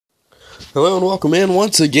Hello and welcome in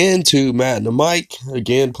once again to Matt and the Mike.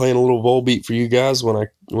 Again, playing a little Volbeat for you guys when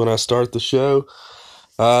I start the show.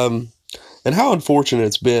 Um, and how unfortunate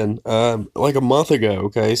it's been. Like a month ago.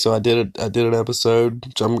 Okay, so I did an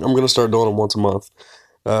episode. So I'm gonna start doing them once a month.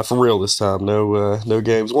 For real this time. No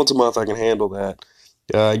games. Once a month I can handle that.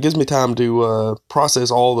 It gives me time to process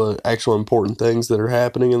all the actual important things that are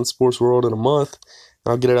happening in the sports world in a month.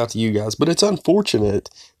 I'll get it out to you guys. But it's unfortunate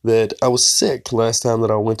that I was sick last time that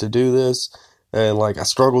I went to do this, and like I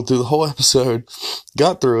struggled through the whole episode,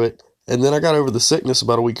 got through it, and then I got over the sickness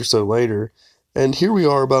about a week or so later, and here we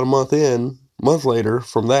are about a month later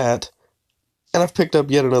from that, and I've picked up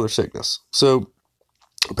yet another sickness. So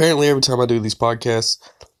apparently every time I do these podcasts,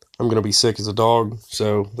 I'm going to be sick as a dog,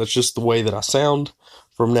 so that's just the way that I sound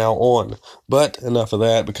from now on. But enough of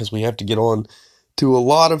that, because we have to get on to a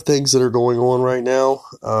lot of things that are going on right now.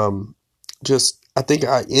 I think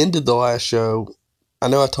I ended the last show. I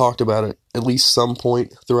know I talked about it at least some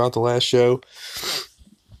point throughout the last show.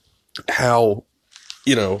 How,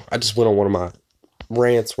 I just went on one of my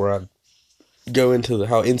rants where I go into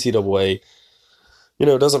how NCAA,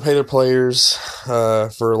 doesn't pay their players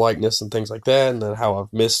for likeness and things like that, and then how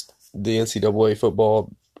I've missed the NCAA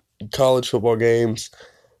college football games.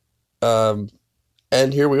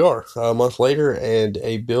 And here we are, a month later, and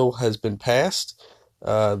a bill has been passed.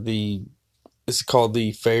 It's called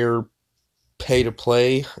the Fair Pay to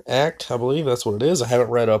Play Act, I believe that's what it is. I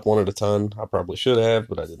haven't read up on it a ton. I probably should have,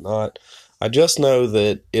 but I did not. I just know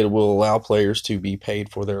that it will allow players to be paid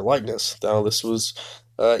for their likeness. Now, this was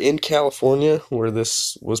in California where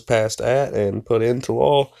this was passed at and put into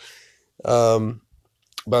law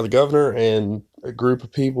by the governor, and a group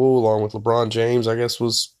of people, along with LeBron James, I guess,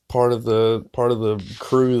 was part of the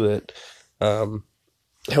crew that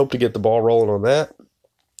helped to get the ball rolling on that.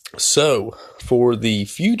 So, for the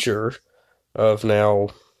future of now,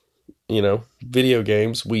 video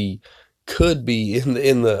games, we could be in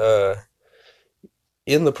the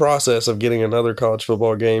process of getting another college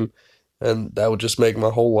football game, and that would just make my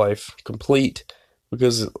whole life complete.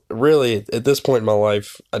 Because really, at this point in my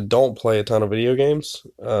life, I don't play a ton of video games.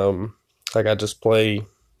 Like I just play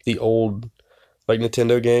the old like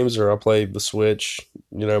Nintendo games, or I play the Switch,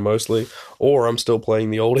 mostly, or I'm still playing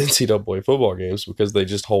the old NCAA football games because they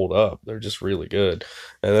just hold up. They're just really good,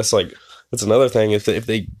 and that's another thing. If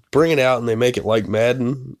they bring it out and they make it like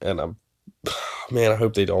Madden, and man, I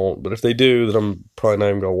hope they don't. But if they do, then I'm probably not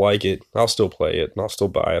even gonna like it. I'll still play it and I'll still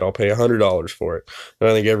buy it. I'll pay $100 for it, and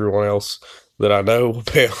I think everyone else that I know will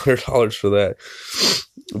pay $100 for that.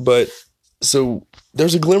 But so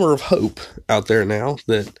there's a glimmer of hope out there now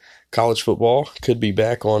that college football could be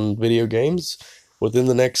back on video games within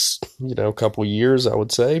the next, couple years, I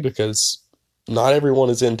would say, because not everyone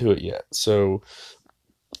is into it yet. So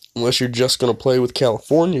unless you're just going to play with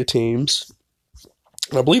California teams,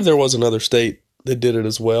 and I believe there was another state that did it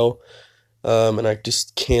as well, and I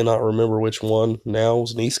just cannot remember which one now. It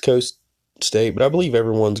was an East Coast state, but I believe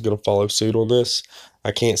everyone's going to follow suit on this.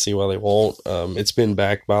 I can't see why they won't. It's been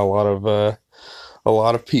backed by a lot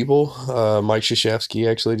of people. Mike Krzyzewski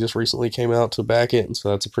actually just recently came out to back it, and so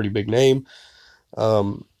that's a pretty big name.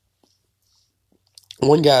 One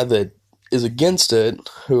guy that is against it,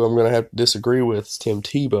 who I'm going to have to disagree with, is Tim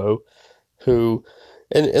Tebow, who,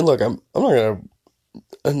 and look, I'm not going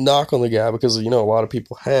to knock on the guy because, a lot of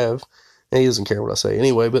people have, and he doesn't care what I say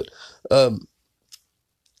anyway, but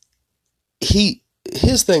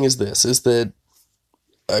his thing is this, is that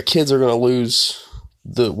kids are going to lose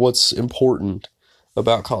what's important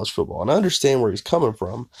about college football. And I understand where he's coming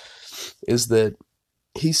from, is that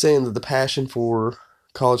he's saying that the passion for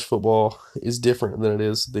college football is different than it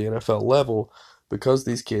is the NFL level, because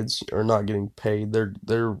these kids are not getting paid.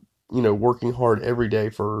 They're working hard every day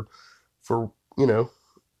for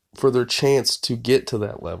their chance to get to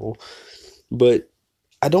that level. But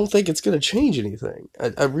I don't think it's going to change anything.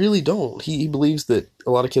 I really don't. He believes that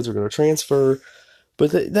a lot of kids are going to transfer,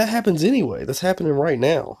 but that happens anyway. That's happening right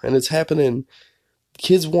now, and it's happening.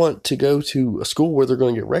 Kids want to go to a school where they're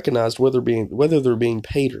going to get recognized, whether they're being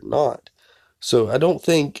paid or not. So I don't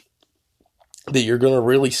think that you're going to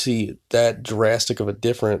really see that drastic of a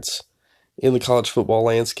difference in the college football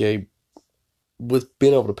landscape with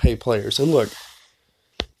being able to pay players. And look,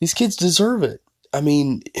 these kids deserve it. I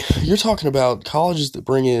mean, you're talking about colleges that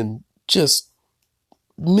bring in just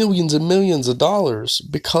millions and millions of dollars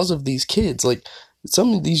because of these kids. Like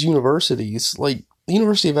some of these universities, like the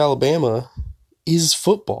University of Alabama, is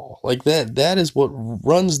football. Like that is what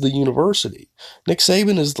runs the university. Nick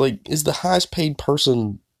Saban is the highest paid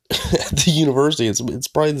person at the university. It's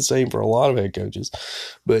probably the same for a lot of head coaches.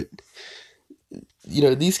 But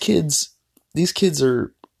these kids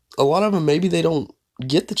are a lot of them, maybe they don't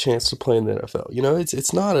get the chance to play in the NFL.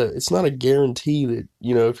 It's not a guarantee that,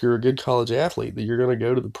 if you're a good college athlete, that you're going to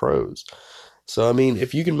go to the pros. So I mean,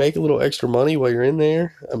 if you can make a little extra money while you're in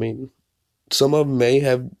there, I mean, some of them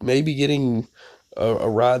maybe getting a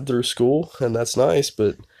ride through school, and that's nice,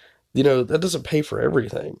 but that doesn't pay for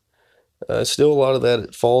everything. Still, a lot of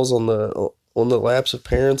that falls on the laps of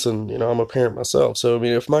parents, and I'm a parent myself. So I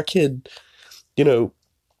mean, if my kid, you know,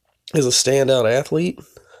 is a standout athlete,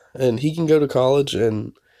 and he can go to college,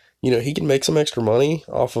 and he can make some extra money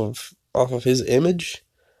off of his image.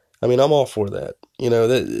 I mean, I'm all for that.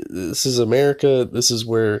 That this is America. This is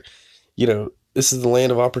where, this is the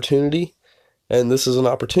land of opportunity, and this is an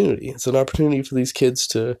opportunity. It's an opportunity for these kids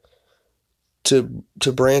to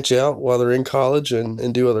branch out while they're in college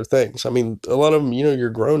and do other things. I mean, a lot of them, you're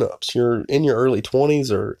grown ups. You're in your early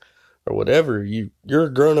 20s or whatever. You're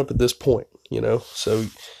a grown up at this point. So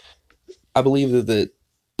I believe that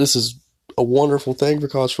this is a wonderful thing for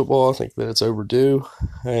college football. I think that it's overdue,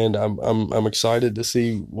 and I'm excited to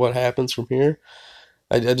see what happens from here.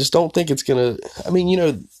 I just don't think it's gonna. I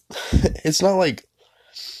mean, it's not like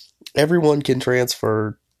everyone can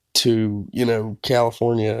transfer to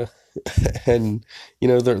California, and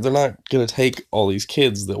they're not gonna take all these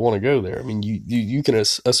kids that want to go there. I mean, you can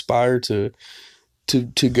aspire to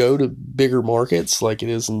go to bigger markets like it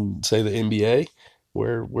is in, say, the NBA,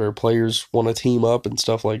 where players want to team up and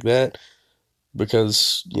stuff like that,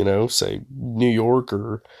 because say New York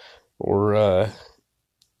or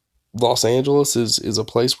Los Angeles is a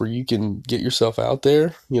place where you can get yourself out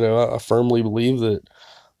there. I firmly believe that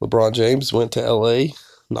LeBron James went to LA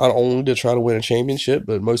not only to try to win a championship,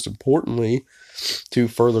 but most importantly to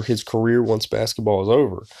further his career once basketball is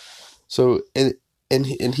over. So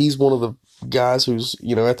and he's one of the guys who's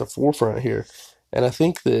at the forefront here, and I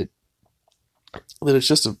think that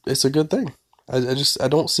it's a good thing. I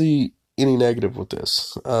don't see any negative with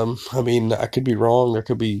this. I mean, I could be wrong. There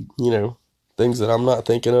could be things that I'm not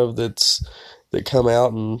thinking of that come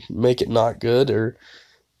out and make it not good.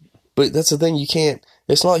 But that's the thing. You can't.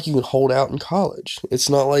 It's not like you can hold out in college. It's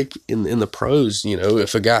not like in the pros.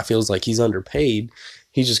 If a guy feels like he's underpaid,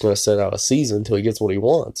 he's just going to sit out a season until he gets what he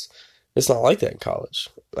wants. It's not like that in college.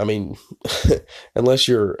 I mean, unless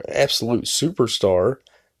you're an absolute superstar,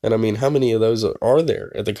 and I mean, how many of those are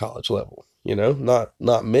there at the college level?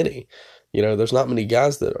 Not many. There's not many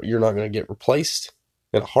guys that you're not going to get replaced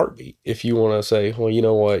in a heartbeat. If you want to say, well, you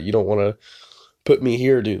know what, you don't want to put me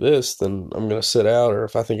here, do this, then I'm going to sit out. Or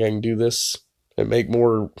if I think I can do this and make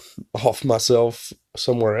more off myself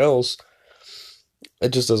somewhere else, it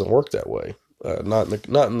just doesn't work that way. Not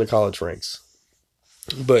in the college ranks.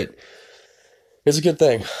 But it's a good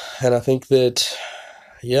thing, and I think that,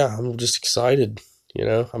 yeah, I'm just excited.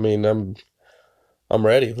 I mean, I'm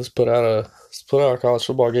ready. Let's put out a college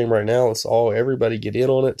football game right now. Everybody get in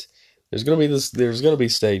on it. There's gonna be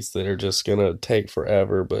states that are just gonna take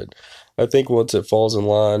forever, but I think once it falls in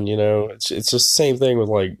line, it's just the same thing with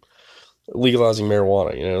like legalizing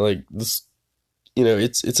marijuana. Like this,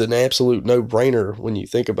 it's an absolute no brainer when you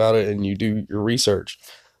think about it and you do your research,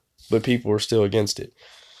 but people are still against it.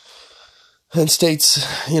 And states,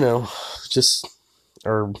 just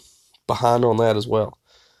are behind on that as well.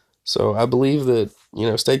 So I believe that,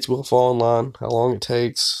 states will fall in line. How long it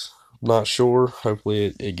takes, I'm not sure.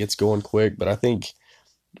 Hopefully it gets going quick. But I think,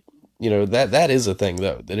 that is a thing,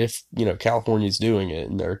 though, that if, California's doing it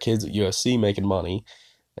and there are kids at USC making money,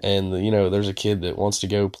 and, there's a kid that wants to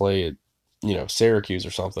go play at, Syracuse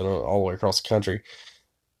or something all the way across the country,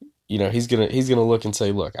 he's gonna look and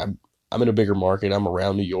say, look, I'm in a bigger market. I'm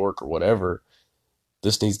around New York or whatever.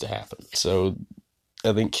 This needs to happen. So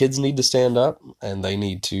I think kids need to stand up and they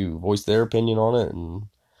need to voice their opinion on it and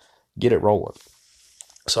get it rolling.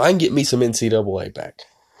 So I can get me some NCAA back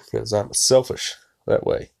because I'm selfish that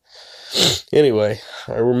way. Anyway,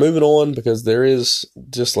 we're moving on because there's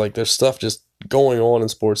stuff just going on in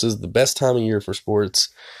sports. This is the best time of year for sports.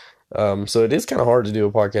 So it is kind of hard to do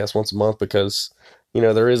a podcast once a month because,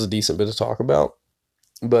 there is a decent bit to talk about.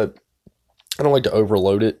 But I don't like to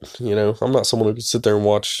overload it. I'm not someone who can sit there and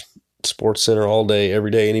watch Sports Center all day,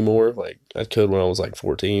 every day anymore. Like I could when I was like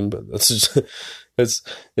 14, but that's just,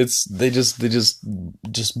 they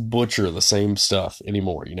just butcher the same stuff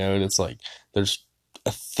anymore, and it's like, there's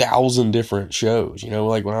 1,000 different shows,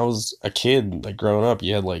 like when I was a kid, like growing up,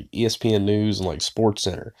 you had like ESPN News and like Sports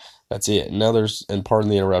Center. That's it. And now and pardon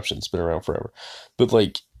the interruption, it's been around forever. But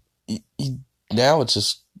like, now it's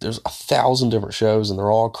just, there's 1,000 different shows and they're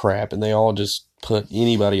all crap and they all just put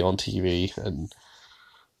anybody on TV and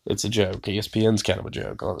it's a joke. ESPN's kind of a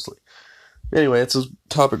joke, honestly. Anyway, it's a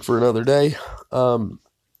topic for another day.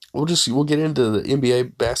 we'll get into the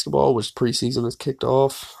NBA basketball, which preseason has kicked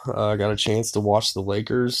off. I got a chance to watch the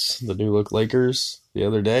Lakers, the new look Lakers, the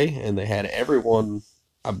other day, and they had everyone,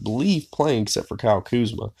 I believe, playing except for Kyle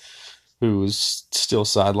Kuzma, who was still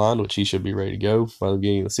sidelined, which he should be ready to go by the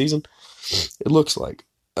beginning of the season. It looks like.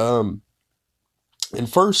 Um, my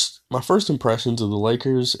first impressions of the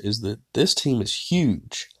Lakers is that this team is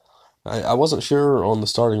huge. I wasn't sure on the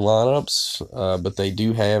starting lineups, but they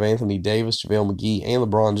do have Anthony Davis, JaVale McGee, and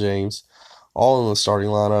LeBron James all in the starting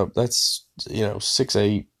lineup. That's,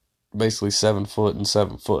 6'8", basically 7 foot and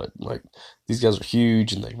 7 foot. Like, these guys are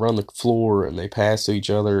huge, and they run the floor and they pass to each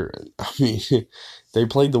other. I mean, they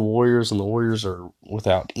played the Warriors, and the Warriors are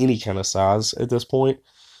without any kind of size at this point.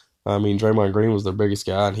 I mean, Draymond Green was their biggest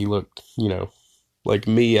guy, and he looked, like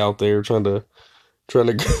me out there trying to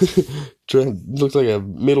look like a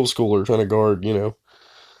middle schooler trying to guard,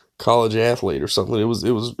 college athlete or something. It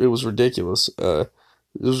was ridiculous. It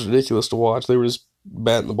was ridiculous to watch. They were just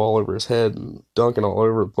batting the ball over his head and dunking all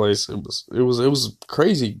over the place. It was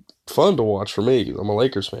crazy fun to watch for me. I'm a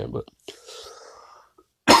Lakers fan, but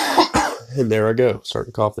and there I go,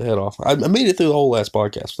 starting to cough the head off. I made it through the whole last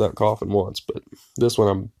podcast without coughing once, but this one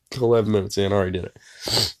I'm 11 minutes in. I already did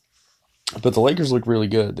it. But the Lakers look really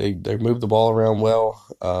good. They move the ball around well.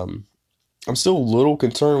 I'm still a little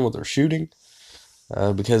concerned with their shooting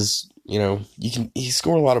because you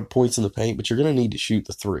score a lot of points in the paint, but you're going to need to shoot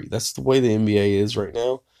the three. That's the way the NBA is right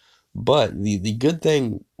now. But the good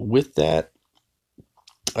thing with that,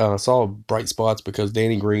 I saw bright spots because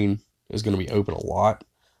Danny Green is going to be open a lot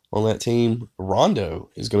on that team. Rondo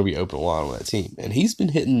is going to be open a lot on that team, and he's been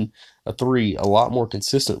hitting a three a lot more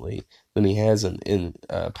consistently than he has in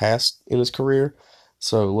past in his career.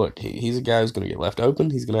 So look, he's a guy who's going to get left open.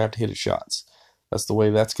 He's going to have to hit his shots. That's the way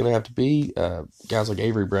that's going to have to be. Guys like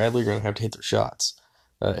Avery Bradley are going to have to hit their shots.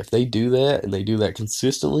 If they do that and they do that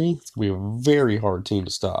consistently, it's going to be a very hard team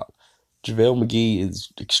to stop. JaVale McGee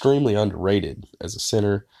is extremely underrated as a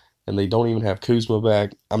center, and they don't even have Kuzma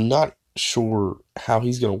back. I'm not sure how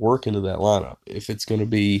he's going to work into that lineup. If it's going to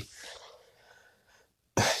be,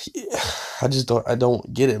 I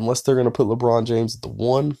don't get it unless they're going to put LeBron James at the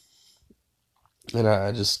one, and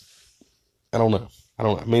I don't know.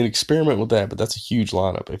 I mean, experiment with that, but that's a huge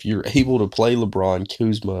lineup. If you're able to play LeBron,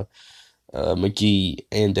 Kuzma, McGee,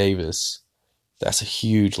 and Davis, that's a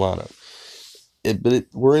huge lineup.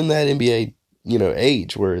 We're in that NBA,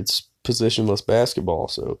 age where it's positionless basketball,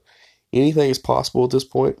 so anything is possible at this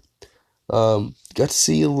point. Got to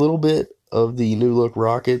see a little bit of the new look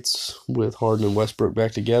Rockets with Harden and Westbrook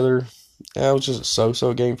back together. That was just a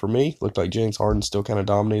so-so game for me. Looked like James Harden still kind of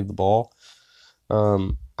dominated the ball.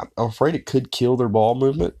 I'm afraid it could kill their ball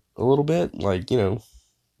movement a little bit. Like,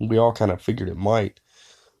 we all kind of figured it might,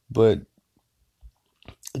 but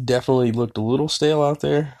definitely looked a little stale out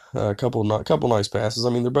there. A couple nice passes. I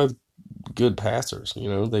mean, they're both good passers.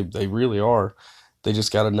 They really are. They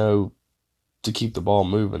just got to know to keep the ball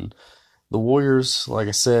moving. The Warriors, like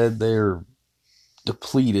I said, they're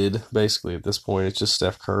depleted basically at this point. It's just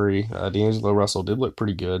Steph Curry. D'Angelo Russell did look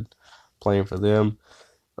pretty good playing for them.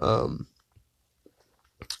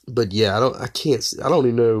 But yeah, I don't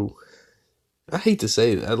even know. I hate to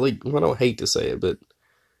say that. I don't hate to say it, but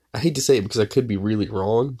I hate to say it because I could be really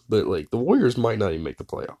wrong. But like, the Warriors might not even make the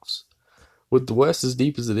playoffs. With the West as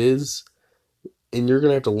deep as it is, and you're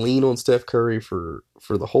gonna have to lean on Steph Curry for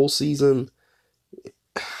the whole season.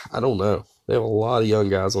 I don't know. They have a lot of young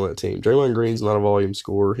guys on that team. Draymond Green's not a volume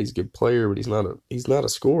scorer. He's a good player, but he's not a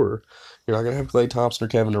scorer. You're not gonna have Klay Thompson or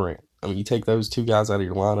Kevin Durant. I mean, you take those two guys out of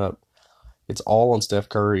your lineup, it's all on Steph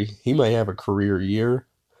Curry. He may have a career year.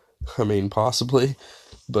 I mean, possibly,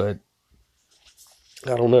 but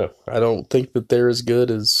I don't know. I don't think that they're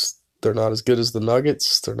not as good as the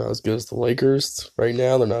Nuggets. They're not as good as the Lakers right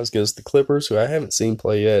now. They're not as good as the Clippers, who I haven't seen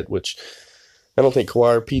play yet, which I don't think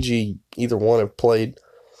Kawhi or PG, either one, have played.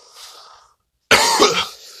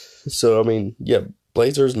 So, I mean, yeah,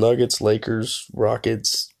 Blazers, Nuggets, Lakers,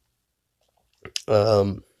 Rockets. I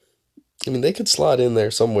mean, they could slide in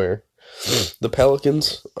there somewhere. The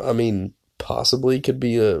Pelicans, I mean, possibly could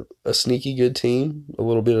be a sneaky good team. A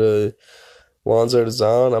little bit of Lonzo to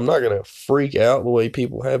Zion. I'm not going to freak out the way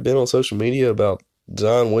people have been on social media about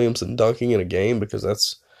Zion Williamson dunking in a game,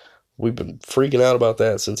 because we've been freaking out about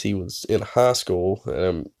that since he was in high school.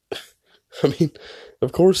 I mean,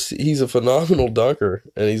 of course he's a phenomenal dunker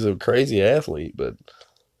and he's a crazy athlete, but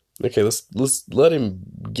okay, let's let him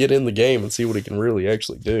get in the game and see what he can really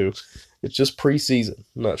actually do. It's just preseason.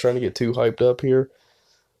 I'm not trying to get too hyped up here,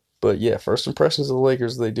 but yeah, first impressions of the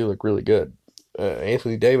Lakers, they do look really good.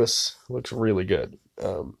 Anthony Davis looks really good.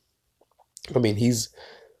 I mean,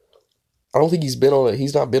 I don't think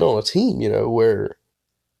he's not been on a team, where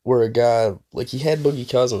a guy like he had Boogie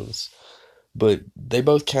Cousins, but they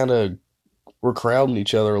both kind of were crowding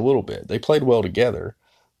each other a little bit. They played well together,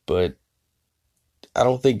 but I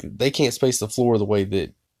don't think they can't space the floor the way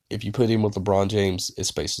that if you put him with LeBron James, it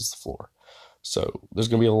spaces the floor. So there's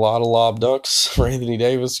going to be a lot of lob dunks for Anthony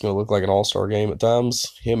Davis. It's going to look like an all-star game at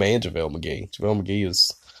times. Him and JaVale McGee. JaVale McGee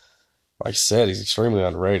is, like I said, he's extremely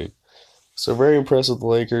underrated. So very impressed with the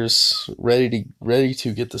Lakers. Ready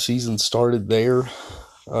to get the season started there.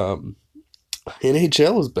 Um,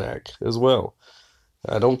 NHL is back as well.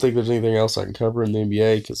 I don't think there's anything else I can cover in the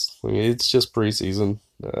NBA because it's just preseason.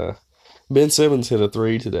 Ben Simmons hit a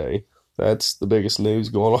three today. That's the biggest news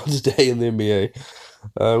going on today in the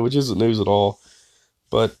NBA, which isn't news at all,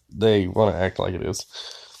 but they want to act like it is.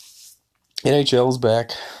 NHL is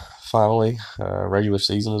back, finally. Regular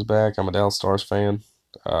season is back. I'm a Dallas Stars fan.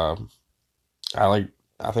 Um, I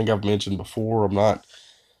think I've mentioned before, I'm not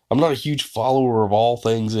a huge follower of all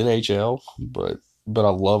things NHL, but I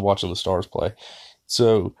love watching the Stars play.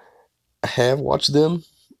 So I have watched them.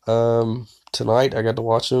 Tonight I got to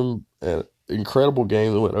watch them. An incredible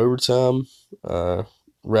game that went overtime.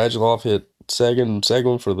 Radulov hit second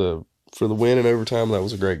for the win in overtime. That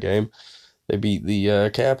was a great game. They beat the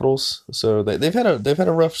Capitals, so they've had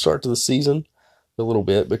a rough start to the season a little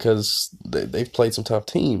bit because they've played some tough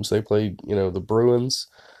teams. They played the Bruins.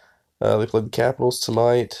 They played the Capitals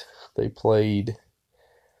tonight. They played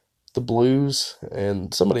the Blues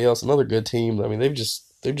and somebody else, another good team. I mean, they've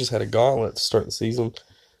just had a gauntlet to start the season,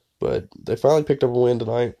 but they finally picked up a win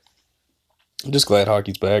tonight. I'm just glad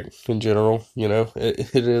hockey's back in general.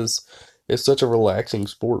 It's such a relaxing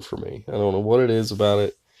sport for me. I don't know what it is about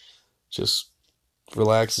it. Just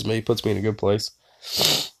relaxes me, puts me in a good place.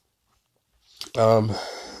 Um,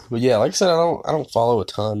 but yeah, like I said, I don't follow a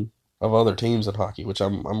ton of other teams in hockey, which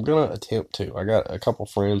I'm gonna attempt to. I got a couple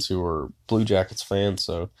friends who are Blue Jackets fans,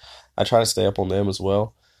 so I try to stay up on them as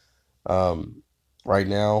well. Um, right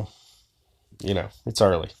now, it's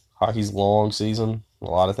early. Hockey's a long season. A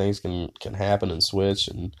lot of things can happen and switch,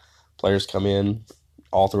 and players come in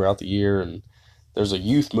all throughout the year. And there's a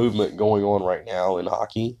youth movement going on right now in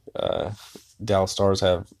hockey. Dallas Stars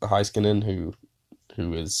have Heiskanen,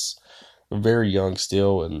 who is very young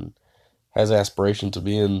still and has aspirations of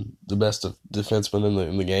being the best defenseman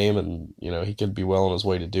in the game, and he could be well on his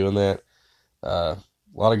way to doing that. A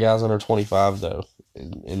lot of guys under 25 though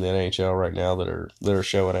in the NHL right now that are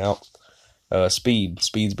showing out.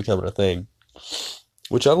 Speed's becoming a thing,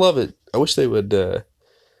 which I love it. I wish they would. I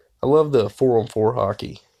love the 4-on-4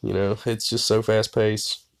 hockey. It's just so fast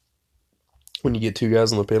paced. When you get two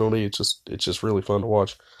guys on the penalty, it's just really fun to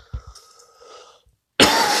watch.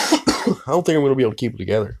 I don't think I'm going to be able to keep it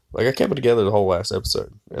together. Like I kept it together the whole last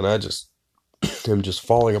episode, and I just am just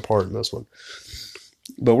falling apart in this one.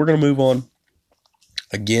 But we're going to move on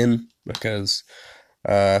again because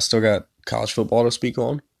I still got college football to speak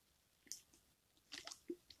on.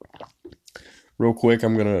 Real quick,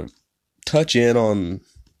 I'm going to touch in on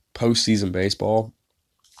postseason baseball.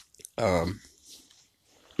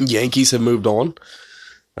 Yankees have moved on.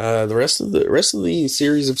 The rest of the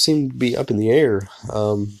series have seemed to be up in the air.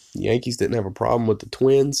 The Yankees didn't have a problem with the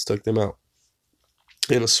Twins, took them out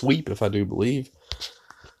in a sweep, if I do believe.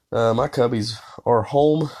 My Cubbies are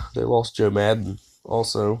home. They lost Joe Madden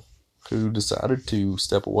also, who decided to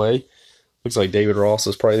step away. Looks like David Ross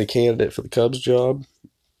is probably the candidate for the Cubs job.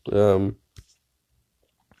 I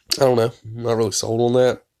don't know. I'm not really sold on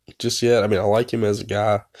that just yet. I mean, I like him as a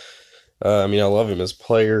guy. I love him as a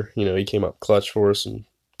player. He came up clutch for us in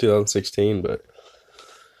 2016, but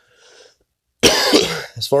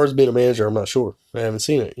as far as being a manager, I'm not sure. I haven't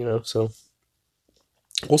seen it, so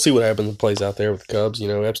we'll see what happens and plays out there with the Cubs.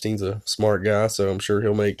 Epstein's a smart guy, so I'm sure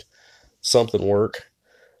he'll make something work.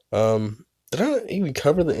 Did I even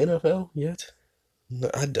cover the NFL yet?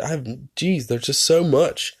 Geez, there's just so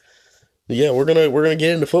much. Yeah, we're gonna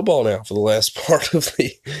get into football now for the last part of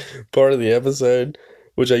the episode,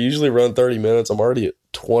 which I usually run 30 minutes. I'm already at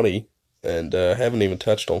 20, and haven't even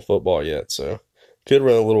touched on football yet, so could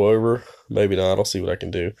run a little over, maybe not. I'll see what I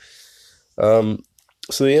can do. So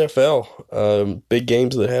the NFL, big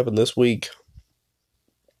games that happened this week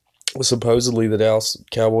was supposedly the Dallas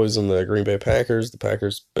Cowboys and the Green Bay Packers. The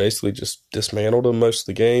Packers basically just dismantled them most of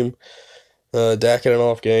the game. Dak had an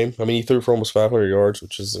off game. I mean, he threw for almost 500 yards,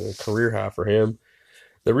 which is a career high for him.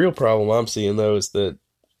 The real problem I'm seeing, though, is that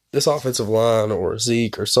this offensive line or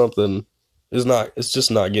Zeke or something it's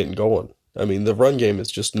just not getting going. I mean, the run game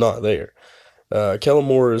is just not there. Kellen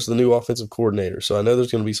Moore is the new offensive coordinator, so I know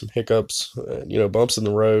there's going to be some hiccups, bumps in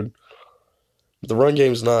the road. The run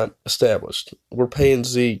game's not established. We're paying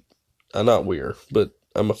Zeke not we're, but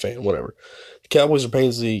I'm a fan, whatever. The Cowboys are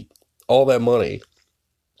paying Zeke all that money,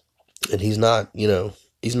 and he's not in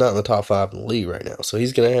the top five in the league right now. So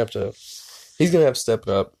he's gonna have to step it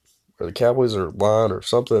up, or the Cowboys are lying or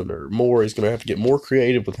something or more. He's gonna have to get more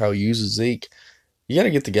creative with how he uses Zeke. You got to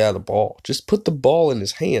get the guy the ball. Just put the ball in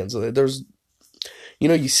his hands.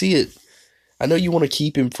 You see it. I know you want to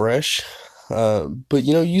keep him fresh, but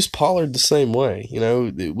use Pollard the same way.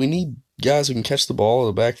 We need guys who can catch the ball in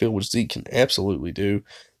the backfield, which Zeke can absolutely do.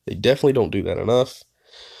 They definitely don't do that enough.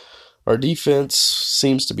 Our defense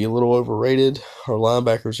seems to be a little overrated. Our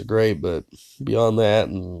linebackers are great, but beyond that,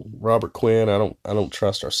 and Robert Quinn, I don't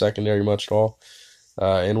trust our secondary much at all.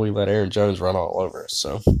 And we let Aaron Jones run all over us.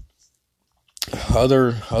 So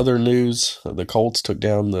other news: the Colts took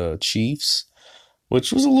down the Chiefs,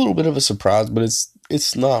 which was a little bit of a surprise, but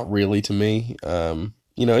it's not really to me.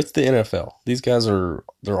 It's the NFL. These guys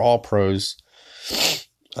they're all pros.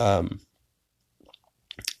 Um,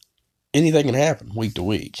 Anything can happen week to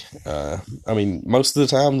week. Most of the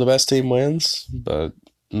time the best team wins, but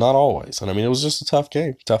not always. And it was just a tough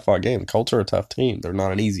game, tough fought game. The Colts are a tough team. They're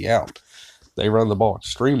not an easy out. They run the ball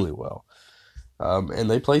extremely well, and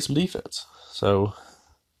they play some defense. So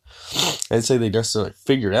I'd say they necessarily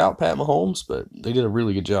figured out Pat Mahomes, but they did a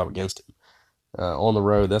really good job against him. On the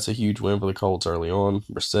road, that's a huge win for the Colts early on.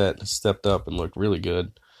 Brissett stepped up and looked really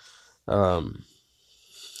good. Um,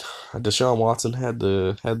 Deshaun Watson had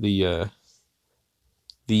the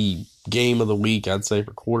game of the week, I'd say,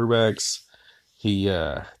 for quarterbacks. He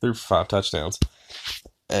threw for 5 touchdowns.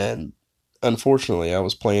 And unfortunately, I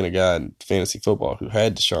was playing a guy in fantasy football who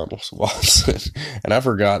had Deshaun Watson, and I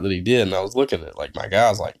forgot that he did. And I was looking at my guy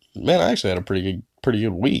was like, man, I actually had a pretty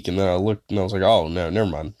good week. And then I looked and I was like, oh no, never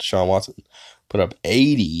mind. Deshaun Watson put up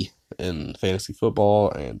 80 in fantasy football,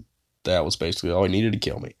 and that was basically all he needed to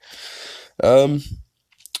kill me.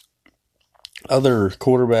 Other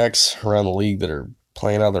quarterbacks around the league that are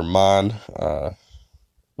playing out of their mind.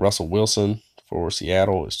 Russell Wilson for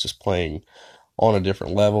Seattle is just playing on a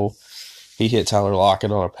different level. He hit Tyler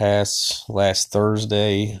Lockett on a pass last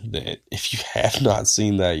Thursday that, if you have not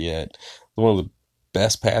seen that yet, one of the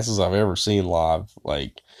best passes I've ever seen live.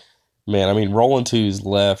 Rolling to his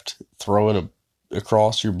left, throwing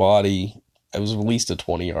across your body. It was at least a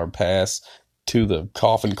 20-yard pass to the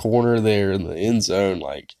coffin corner there in the end zone.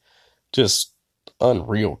 Just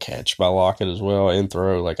unreal catch by Lockett as well, and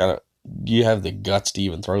throw. You have the guts to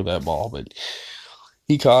even throw that ball, but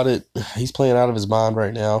he caught it. He's playing out of his mind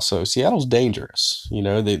right now. So Seattle's dangerous.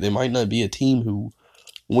 They might not be a team who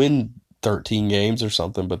win 13 games or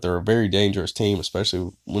something, but they're a very dangerous team,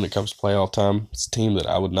 especially when it comes to playoff time. It's a team that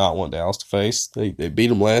I would not want Dallas to face. They beat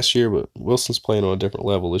them last year, but Wilson's playing on a different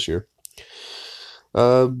level this year.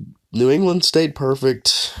 New England stayed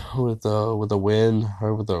perfect with a win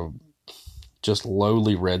over the just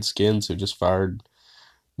lowly Redskins, who just fired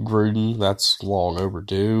Gruden. That's long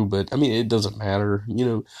overdue, but it doesn't matter.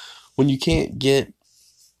 When you can't get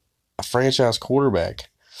a franchise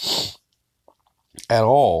quarterback at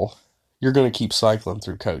all, you're going to keep cycling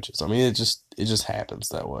through coaches. It just happens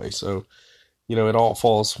that way. So, it all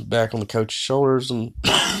falls back on the coach's shoulders, and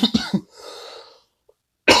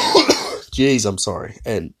jeez, I'm sorry,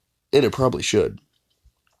 and it probably should.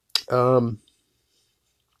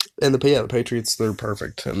 And the Patriots, they're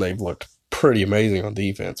perfect, and they've looked pretty amazing on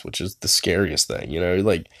defense, which is the scariest thing.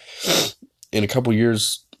 In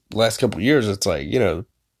last couple years, it's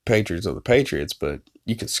Patriots are the Patriots, but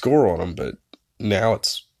you can score on them. But now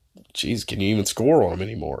can you even score on them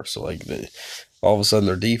anymore? So all of a sudden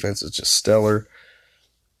their defense is just stellar.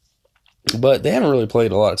 But they haven't really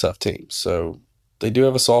played a lot of tough teams, so they do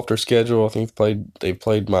have a softer schedule. I think they've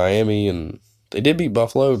played Miami, and they did beat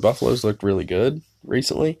Buffalo. Buffalo's looked really good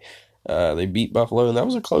recently. They beat Buffalo, and that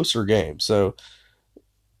was a closer game. So,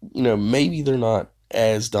 maybe they're not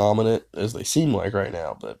as dominant as they seem like right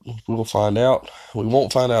now, but we'll find out. We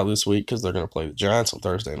won't find out this week because they're going to play the Giants on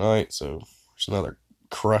Thursday night. So there's another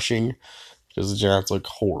crushing because the Giants look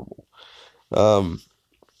horrible.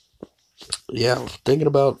 Thinking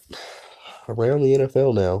about around the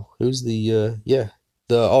NFL now. Who's the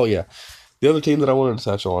other team that I wanted to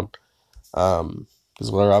touch on is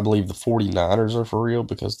where I believe the 49ers are for real,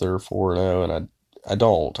 because they're 4-0, and I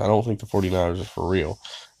don't think the 49ers are for real.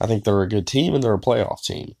 I think they're a good team and they're a playoff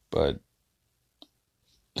team, but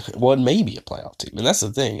maybe a playoff team. And that's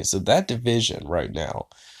the thing, is that division right now,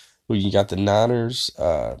 where you got the Niners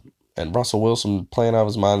and Russell Wilson playing out of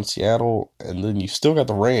his mind in Seattle, and then you still got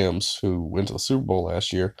the Rams, who went to the Super Bowl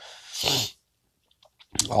last year,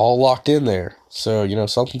 all locked in there. So,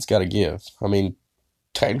 something's got to give.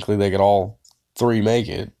 Technically they could all three make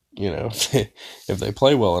it, if they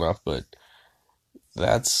play well enough. But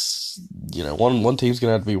that's, one team's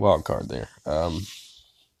gonna have to be wild card there.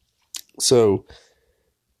 So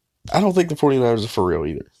I don't think the 49ers are for real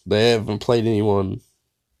either. They haven't played anyone.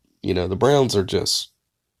 The the Browns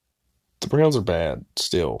are bad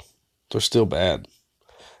still. They're still bad.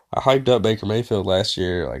 I hyped up Baker Mayfield last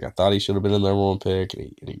year. Like, I thought he should have been the number one pick,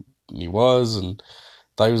 and he was, and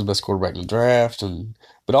thought he was the best quarterback in the draft.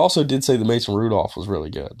 But I also did say that Mason Rudolph was really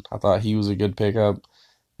good. I thought he was a good pickup,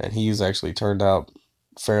 and he's actually turned out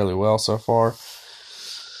fairly well so far.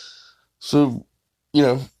 So,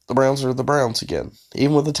 the Browns are the Browns again,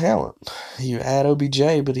 even with the talent. You add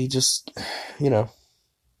OBJ, but he just, he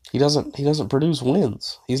doesn't produce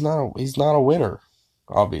wins. He's not a winner,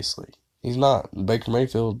 obviously. He's not. Baker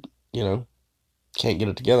Mayfield, can't get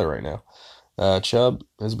it together right now. Chubb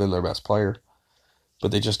has been their best player,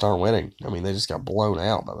 but they just aren't winning. I mean, they just got blown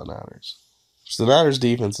out by the Niners. So the Niners'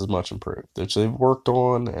 defense is much improved, which they've worked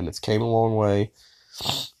on, and it's came a long way.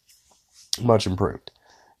 Much improved.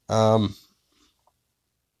 Yeah,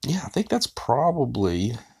 I think that's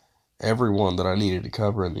probably everyone that I needed to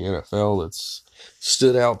cover in the NFL that's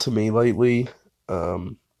stood out to me lately. Yeah,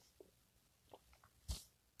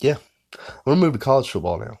 I'm going to move to college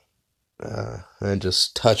football now and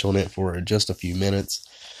just touch on it for just a few minutes.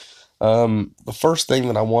 The first thing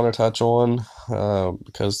that I want to touch on,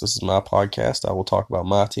 because this is my podcast, I will talk about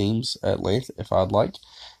my teams at length if I'd like.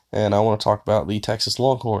 And I want to talk about the Texas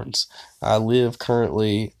Longhorns. I live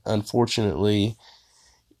currently, unfortunately,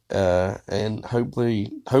 and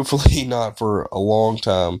hopefully not for a long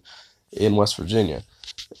time, in West Virginia.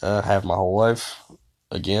 I have my whole life,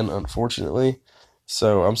 again, unfortunately.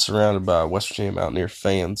 So I'm surrounded by West Virginia Mountaineer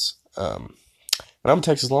fans. And I'm a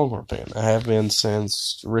Texas Longhorn fan. I have been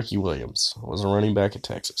since Ricky Williams was a running back at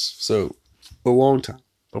Texas. So, a long time.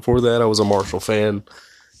 Before that, I was a Marshall fan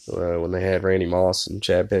when they had Randy Moss and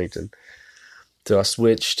Chad Pennington. So I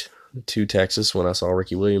switched to Texas when I saw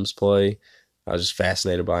Ricky Williams play. I was just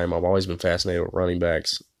fascinated by him. I've always been fascinated with running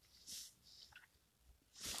backs.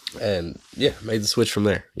 And, yeah, made the switch from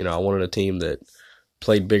there. I wanted a team that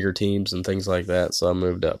played bigger teams and things like that, so I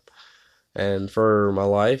moved up. And for my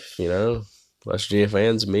life, West Virginia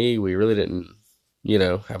fans, we really didn't,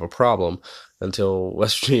 have a problem until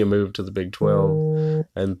West Virginia moved to the Big 12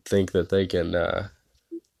 and think that they can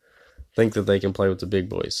play with the big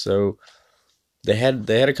boys. So they had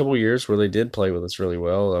a couple of years where they did play with us really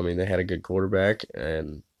well. I mean, they had a good quarterback,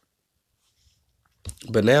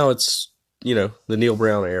 but now it's, the Neil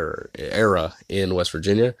Brown era in West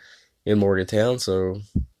Virginia, in Morgantown. So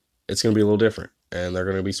it's going to be a little different, and there are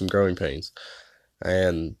going to be some growing pains.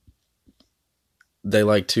 And they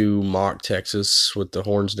like to mock Texas with the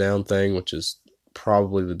horns down thing, which is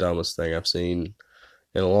probably the dumbest thing I've seen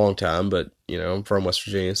in a long time. But I'm from West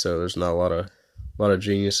Virginia, so there's not a lot of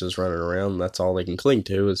geniuses running around. That's all they can cling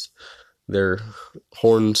to is their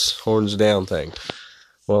horns down thing.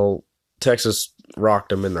 Well, Texas rocked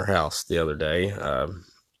them in their house the other day,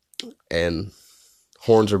 and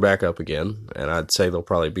horns are back up again. And I'd say they'll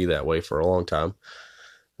probably be that way for a long time,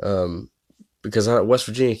 because West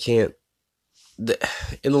Virginia can't.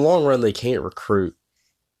 In the long run, they can't recruit,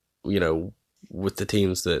 with the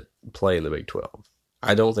teams that play in the Big 12.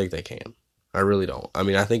 I don't think they can. I really don't. I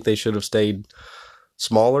mean, I think they should have stayed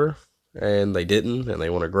smaller, and they didn't, and they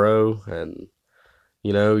want to grow. And,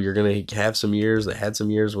 you're going to have some years. They had some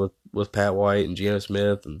years with Pat White and Geno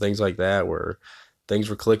Smith and things like that where things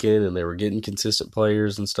were clicking and they were getting consistent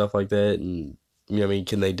players and stuff like that. And,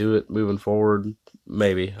 can they do it moving forward?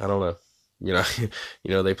 Maybe. I don't know.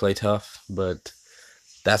 They play tough, but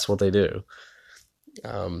that's what they do.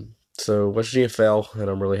 So West Virginia fell, and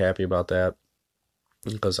I'm really happy about that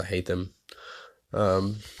because I hate them.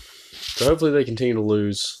 So hopefully they continue to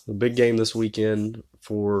lose. The big game this weekend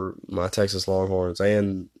for my Texas Longhorns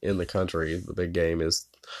and in the country, the big game is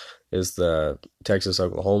the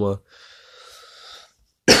Texas-Oklahoma,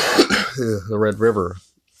 the Red River.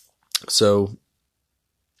 So,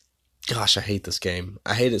 gosh, I hate this game.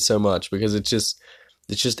 I hate it so much because it's just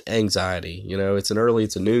anxiety. It's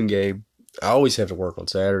a noon game. I always have to work on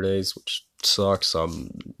Saturdays, which sucks. So I'm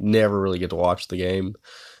never really get to watch the game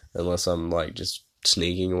unless I'm like just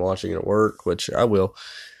sneaking and watching it at work, which I will.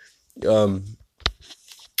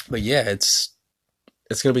 But yeah, it's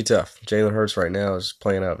gonna be tough. Jalen Hurts right now is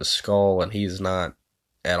playing out of his skull, and he's not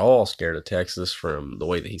at all scared of Texas from the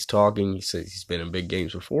way that he's talking. He says he's been in big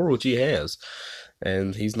games before, which he has,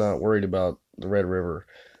 and he's not worried about the Red River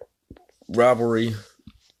rivalry.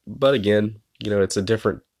 But again, it's a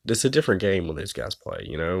different game when these guys play.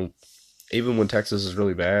 Even when Texas is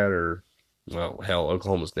really bad or Well, hell,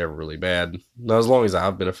 Oklahoma's never really bad. Not as long as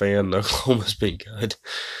I've been a fan, Oklahoma's been good.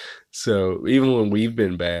 So even when we've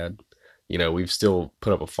been bad, we've still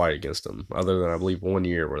put up a fight against them, other than I believe 1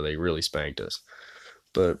 year where they really spanked us.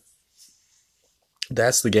 But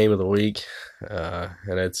that's the game of the week,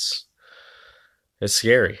 and it's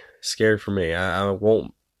scary for me. I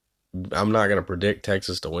won't. I'm not gonna predict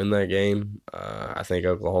Texas to win that game. I think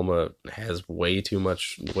Oklahoma has way too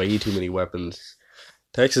many weapons.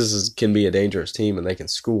 Can be a dangerous team and they can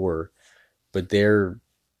score, but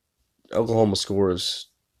Oklahoma scores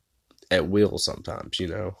at will sometimes.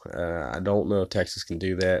 I don't know if Texas can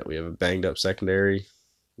do that. We have a banged up secondary.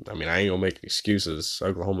 I mean, I ain't gonna make excuses.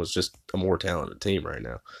 Oklahoma's just a more talented team right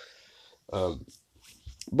now.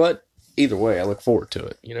 But either way, I look forward to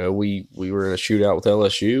it. We were in a shootout with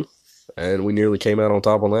LSU, and we nearly came out on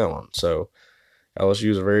top on that one. So LSU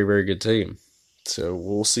is a very, very good team. So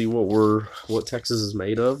we'll see what Texas is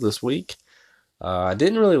made of this week. I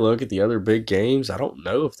didn't really look at the other big games. I don't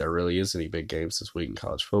know if there really is any big games this week in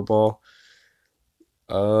college football.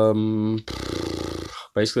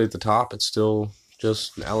 Basically at the top, it's still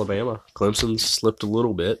just Alabama. Clemson slipped a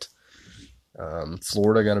little bit.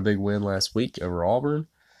 Florida got a big win last week over Auburn.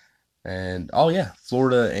 And,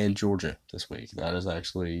 Florida and Georgia this week. That is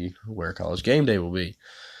actually where College Game Day will be.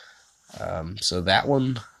 So that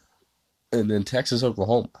one, and then Texas,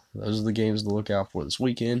 Oklahoma. Those are the games to look out for this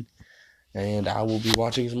weekend. And I will be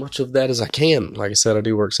watching as much of that as I can. Like I said, I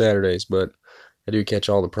do work Saturdays, but I do catch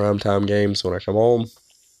all the primetime games when I come home.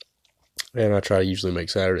 And I try to usually make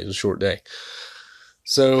Saturdays a short day.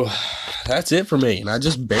 So that's it for me. And I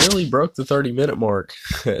just barely broke the 30-minute mark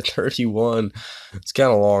at 31. It's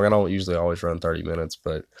kind of long. I don't usually always run 30 minutes,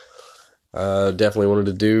 but definitely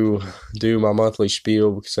wanted to do my monthly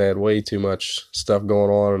spiel because I had way too much stuff going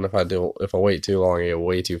on. And if I wait too long, I get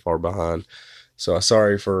way too far behind. So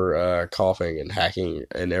sorry for coughing and hacking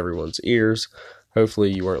in everyone's ears.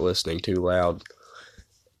 Hopefully you weren't listening too loud.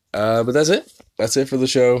 But that's it. That's it for the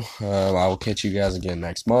show. I will catch you guys again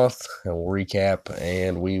next month, and we'll recap,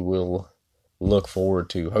 and we will look forward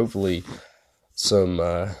to hopefully some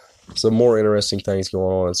more interesting things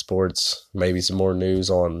going on in sports. Maybe some more news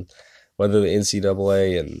on whether the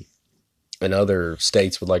NCAA and other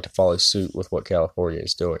states would like to follow suit with what California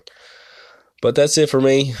is doing. But that's it for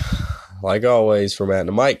me. Like always, for Matt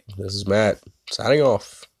and Mike, this is Matt signing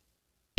off.